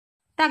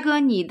大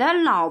哥，你的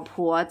老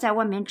婆在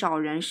外面找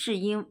人是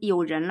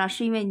有人了，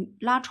是因为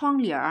拉窗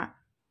帘儿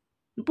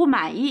不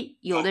满意，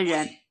有的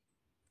人。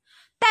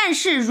但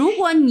是如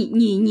果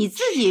你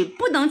自己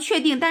不能确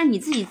定，但是你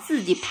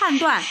自己判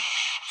断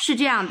是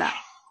这样的，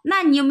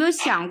那你有没有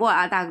想过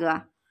啊，大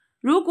哥？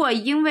如果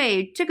因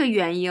为这个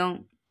原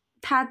因，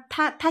他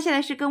现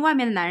在是跟外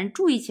面的男人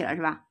住一起了，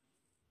是吧？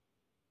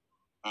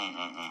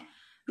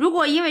如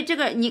果因为这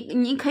个，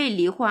你可以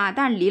离婚啊，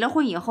但是离了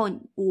婚以后，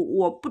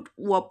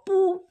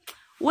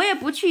我也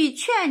不去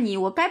劝你，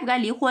我该不该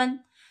离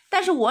婚，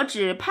但是我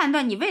只判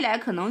断你未来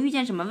可能遇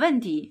见什么问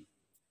题。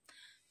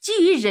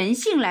基于人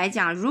性来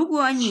讲，如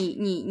果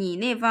你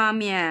那方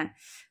面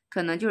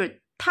可能就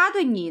是他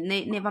对你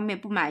那方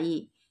面不满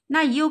意，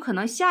那也有可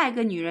能下一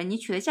个女人，你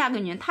娶的下一个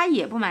女人，她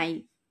也不满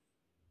意。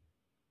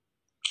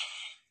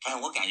但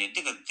是我感觉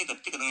这个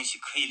东西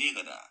可以那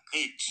个的，可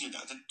以治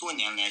的。这多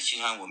年来，其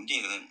实我们这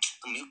个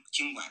都没有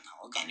经管它，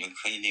我感觉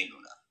可以那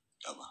种的，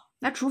知道吧？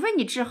那除非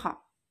你治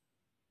好。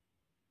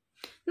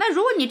那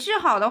如果你治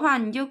好的话，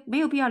你就没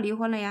有必要离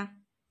婚了呀。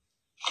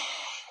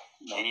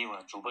没有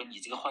啊，主播，你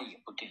这个话也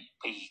不对。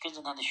每个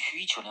人他的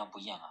需求量不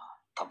一样啊，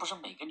他不是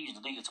每个女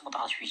人都有这么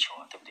大的需求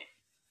啊，对不对？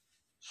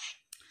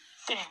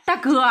对啊。大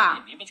哥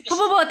啊，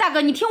不，大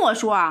哥，你听我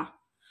说啊，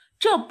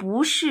这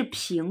不是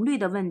频率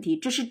的问题，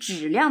这是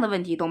质量的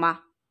问题，懂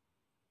吗？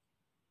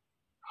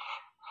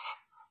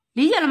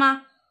理解了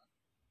吗？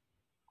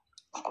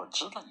我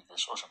知道你在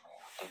说什么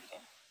呀，对不对？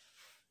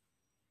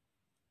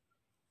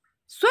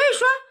所以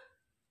说，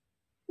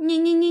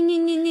你。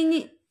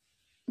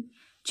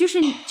就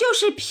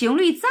是频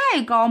率再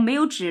高，没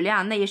有质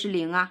量，那也是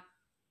零啊。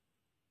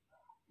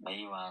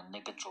没有啊，那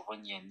个主播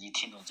你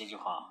听懂这句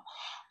话？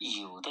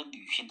有的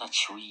女性她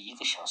求1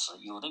个小时，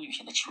有的女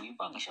性她求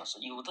半个小时，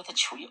有的她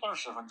求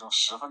20分钟、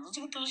10分钟，这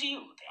个都是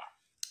有的呀。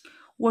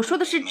我说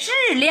的是质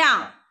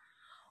量，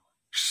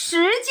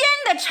时间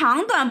的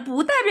长短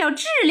不代表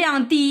质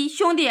量低，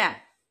兄弟。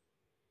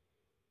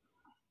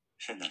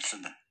是的。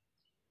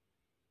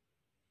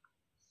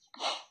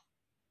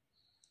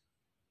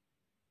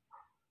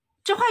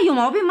这话有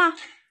毛病吗？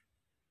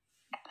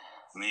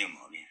没有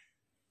毛病，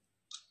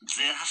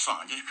只要他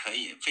爽就可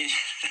以。非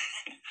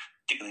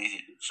这个东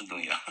西是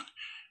重要，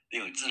得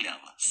有质量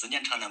吧。时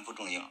间长短不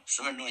重要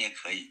，10分钟也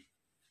可以。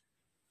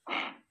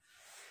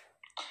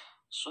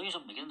所以说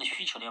每个人的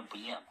需求量不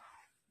一样嘛。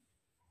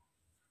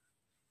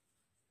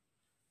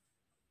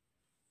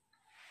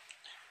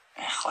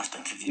哎，好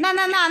等自己。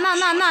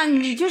那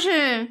你就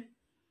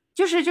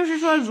是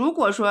说，如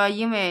果说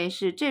因为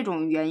是这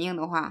种原因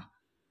的话。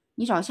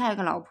你找下一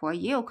个老婆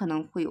也有可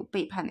能会有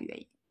背叛的原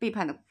因，背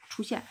叛的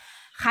出现。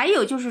还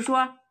有就是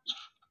说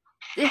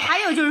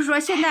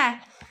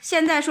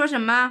现在说什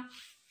么，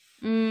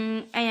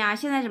哎呀，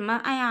现在什么，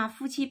哎呀，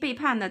夫妻背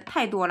叛的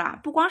太多了，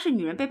不光是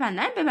女人背叛，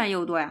男人背叛也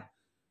有多呀。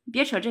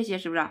别扯这些，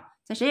是不是？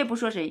咱谁也不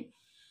说谁，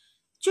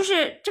就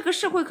是这个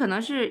社会可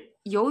能是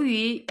由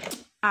于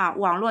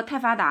网络太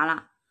发达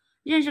了，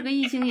认识个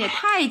异性也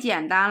太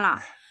简单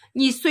了。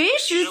你随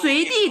时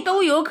随地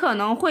都有可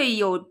能会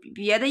有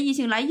别的异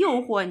性来诱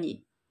惑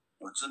你。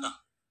我知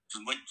道，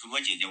主播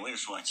姐姐，我也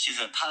说，其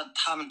实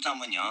他们丈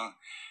母娘，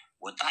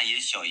我大姨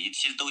小姨，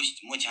其实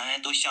目前还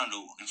都向着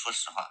我，跟说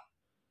实话，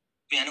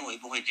不然的我也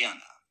不会这样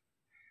的，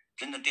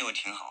真的对我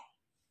挺好，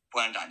不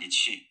管咋地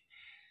去。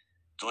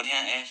昨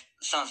天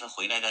上次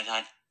回来在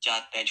他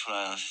家待出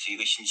了1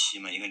个星期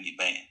嘛，1个礼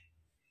拜，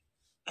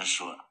他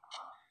说。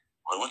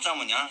我丈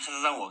母娘是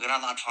让我给她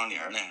拉窗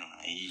帘来着，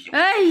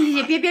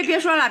别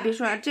说了，别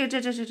说了，这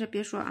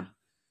别说啊，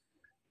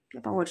别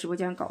把我直播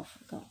间搞。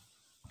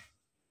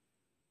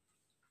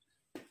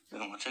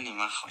我这里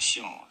面好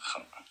笑，我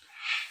靠！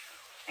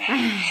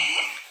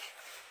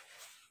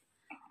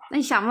那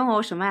你想问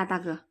我什么呀，大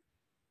哥？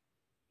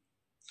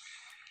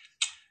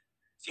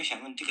就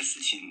想问这个事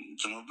情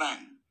怎么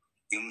办？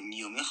你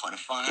有没有好的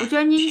方案？我觉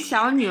得你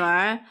小女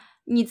儿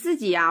你自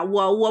己啊，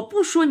我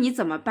不说你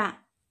怎么办。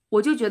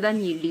我就觉得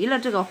你离了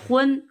这个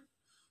婚，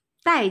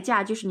代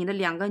价就是你的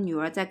2个女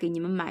儿在给你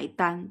们买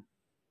单。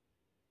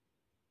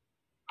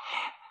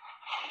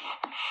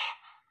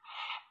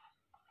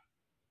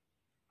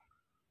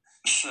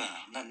是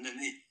啊，那你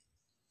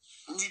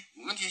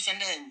问题现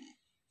在，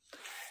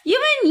因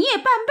为你也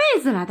半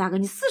辈子了，大哥，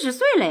你40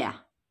岁了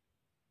呀，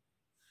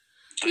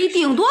你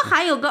顶多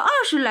还有个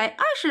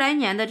20来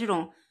年的这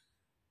种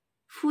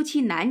夫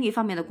妻男女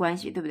方面的关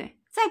系，对不对？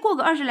再过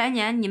个20来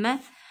年，你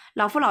们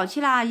老夫老妻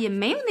啦，也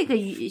没有那个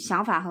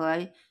想法和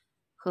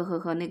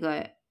那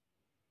个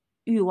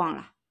欲望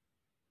了。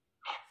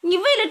你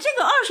为了这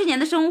个20年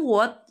的生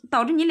活，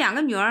导致你2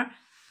个女儿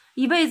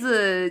一辈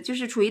子就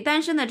是处于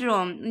单身的这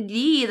种离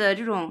异的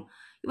这种，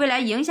未来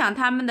影响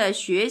他们的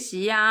学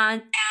习呀、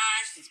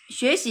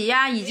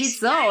以及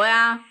择偶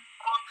呀，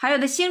还有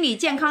的心理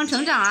健康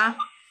成长啊，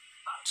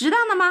值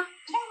当的吗？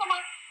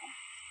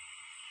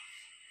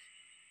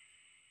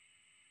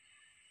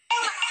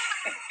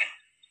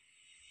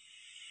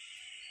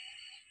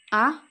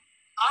啊？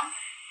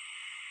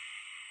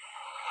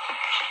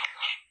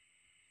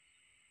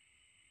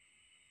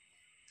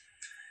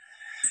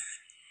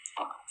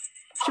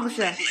是不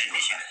是？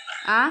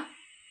啊？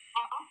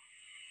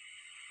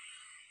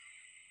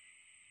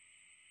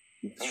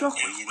你说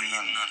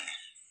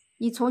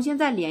你重新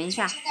再连一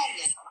下，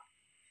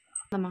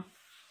那么？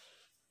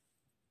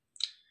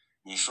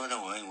你说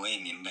的我也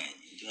明白，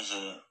就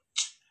是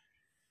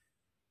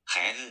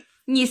孩子。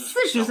你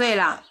40岁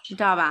了，你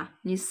知道吧？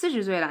你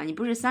40岁了，你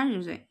不是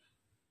30岁。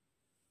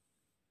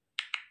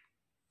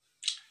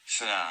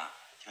是啊，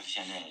就是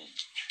现在。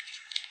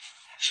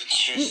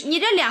你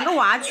这2个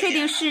娃确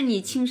定是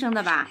你亲生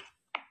的吧？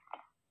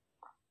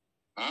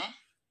嗯？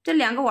这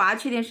2个娃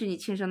确定是你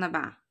亲生的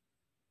吧？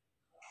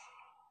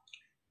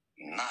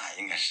那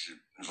应该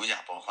是如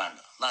假包换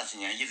的，那几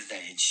年一直在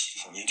一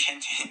起，你天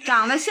天。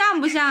长得像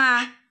不像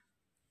啊？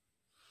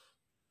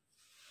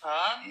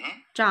啊？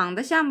长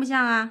得像不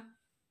像啊？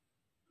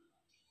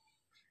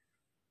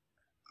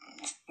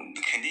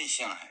肯定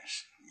像，还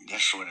是你这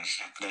说的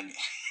是不得了。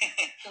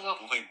这个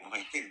不会，这个不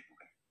会。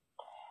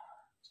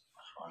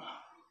说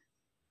了。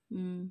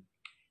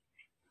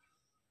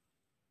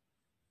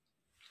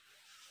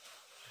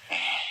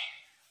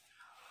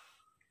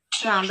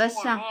长得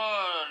像。如果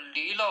说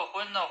离了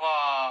婚的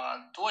话，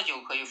多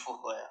久可以复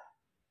合呀？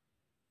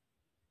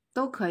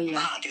都可以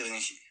啊。那这个东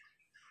西。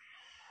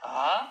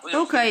啊？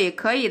都可以，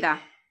可以的。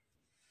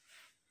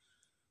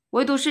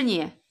唯独是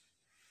你，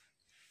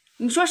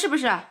你说是不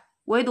是？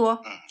唯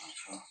独。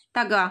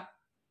大哥，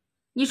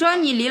你说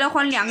你离了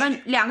婚，两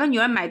个女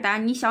儿买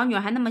单，你小女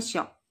儿还那么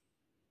小，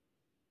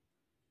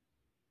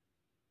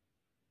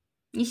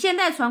你现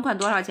在存款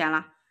多少钱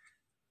了？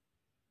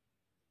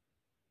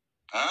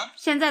啊？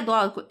现在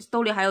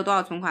兜里还有多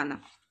少存款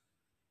呢？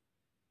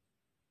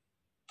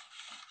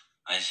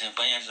关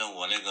键是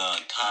我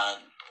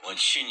我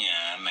去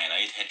年买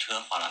了一台车，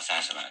花了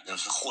30万，这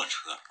是货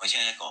车，我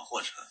现在搞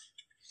货车。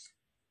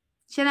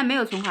现在没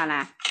有存款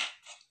了？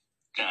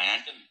这2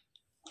年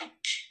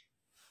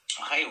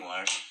还有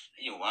啊，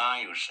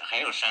还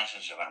有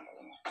30-40万的。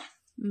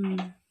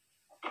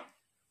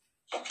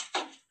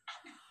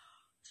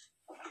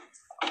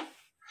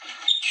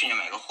去年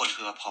买个货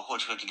车，跑货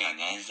车这2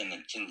年挣的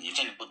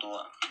不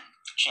多，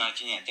像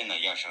今年挣了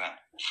20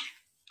万。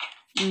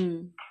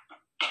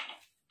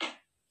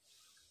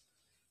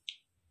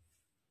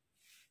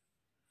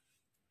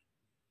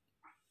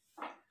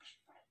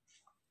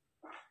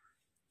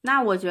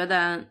那我觉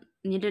得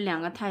你这两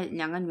个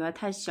女儿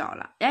太小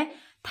了。哎，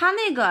他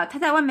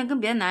在外面跟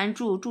别的男人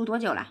住多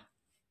久了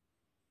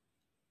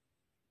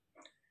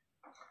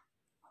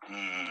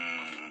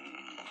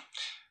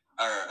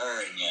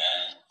？22年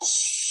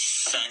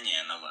3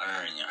年了吧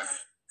，22年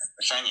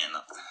3年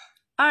了。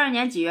22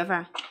年几月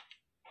份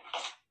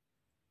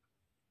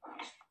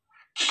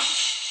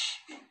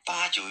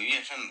？8、9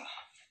月份吧。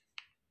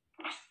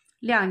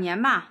2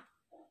年吧。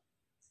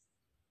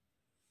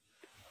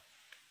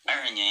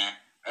22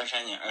年、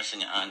23年、24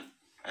年啊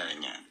，22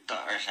年到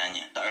23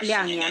年到24年。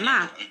2年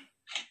嘛。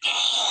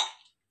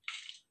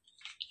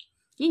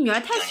你女儿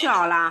太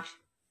小了。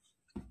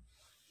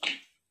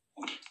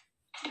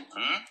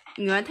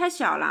女儿太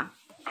小了。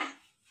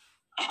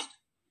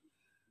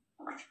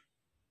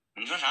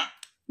你说啥？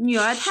女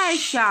儿太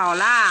小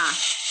了。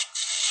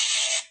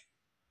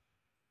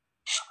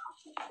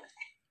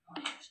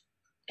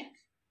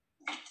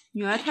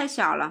女儿太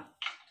小了。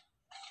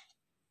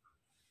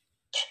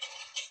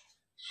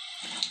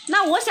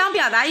那我想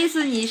表达意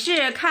思，你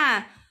是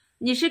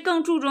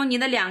更注重你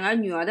的2个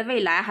女儿的未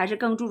来，还是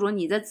更注重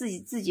你的自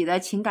己的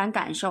情感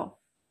感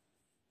受？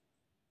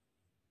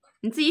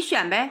你自己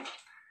选呗。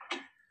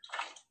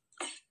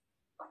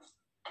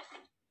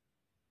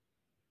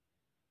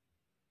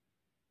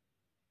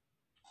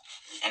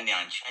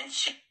2全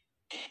其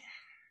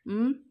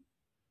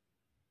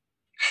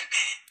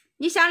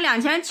你想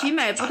2全其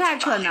美不太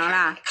可能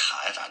啦。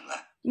卡呀，咋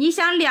的？你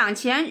想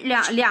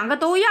两个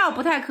都要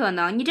不太可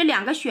能，你这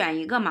2个选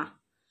一个嘛？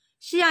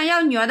是想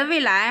要女儿的未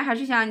来，还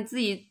是想你自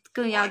己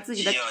更要自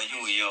己的？既要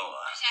又要啊。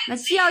那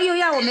既要又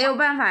要，我没有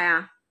办法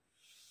呀。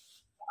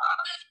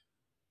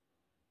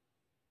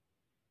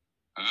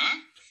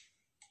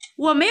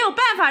我没有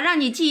办法让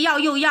你既要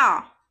又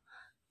要，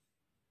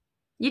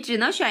你只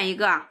能选一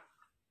个。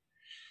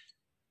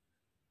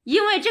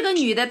因为这个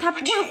女的她不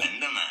会。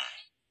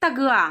大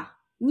哥啊，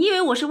你以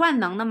为我是万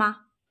能的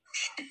吗？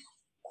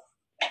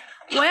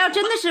我要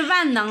真的是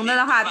万能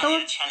的话，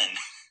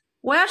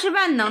我要是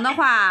万能的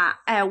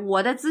话，哎，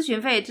我的咨询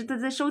费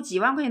这收几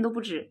万块钱都不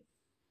止。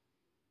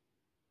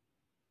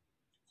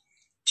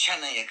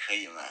欠人也可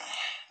以嘛，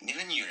你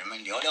说女人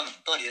们聊聊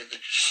到底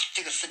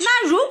这个事情。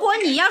那如果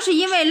你要是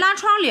因为拉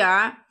窗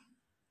帘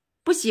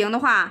不行的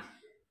话，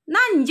那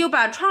你就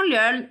把窗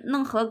帘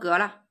弄合格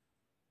了。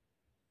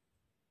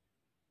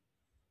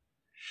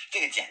这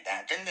个简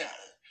单，真的。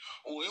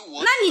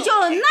那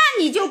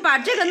你就把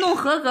这个弄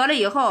合格了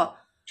以后，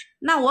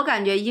那我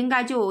感觉应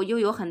该又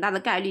有很大的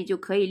概率就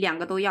可以2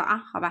个都要啊，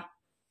好吧？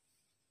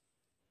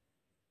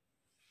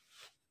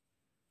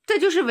这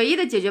就是唯一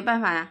的解决办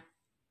法呀。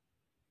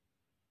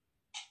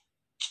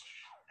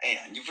哎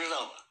呀，你不知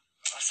道吧？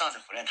上次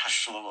回来他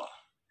说过，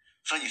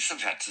说你是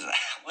不是智？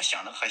我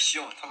想的可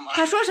笑，他妈。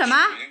他说什么？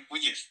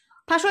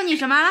他说你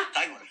什么了？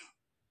他跟我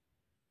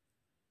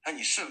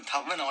说，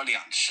他问了我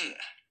2次，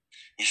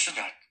你是不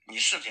是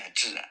想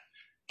治？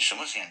你什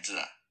么时间治？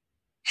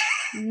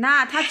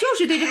那他就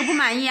是对这个不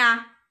满意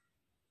啊。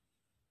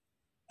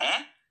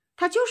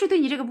他就是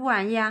对你这个不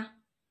满意啊。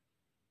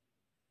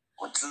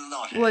我知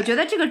道。我觉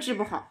得这个治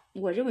不好，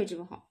我认为治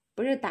不好，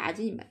不是打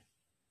击你们。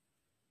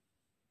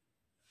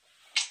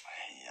哎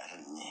呀，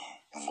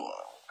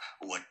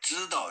我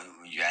知道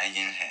原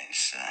因还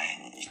是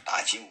你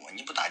打击我，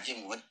你不打击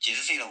我，几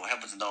十岁了我还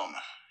不知道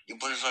吗？又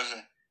不是说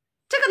是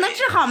这个能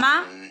治好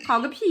吗？好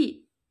个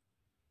屁！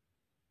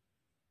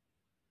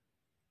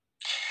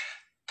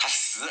他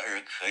时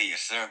而可以，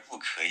时而不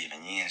可以了，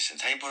你也是，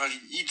他也不说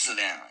一质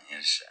量啊，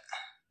也是。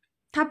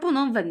他不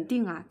能稳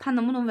定啊，他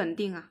能不能稳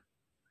定啊？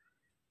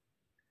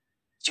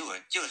就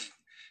是，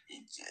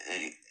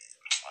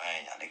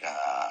哎呀，那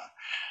个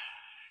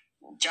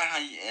加上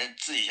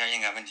治一下应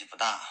该问题不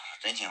大，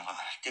真心话，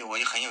这个我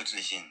就很有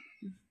自信。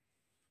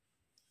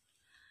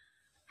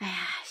哎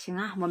呀，行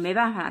啊，我没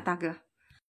办法了，大哥。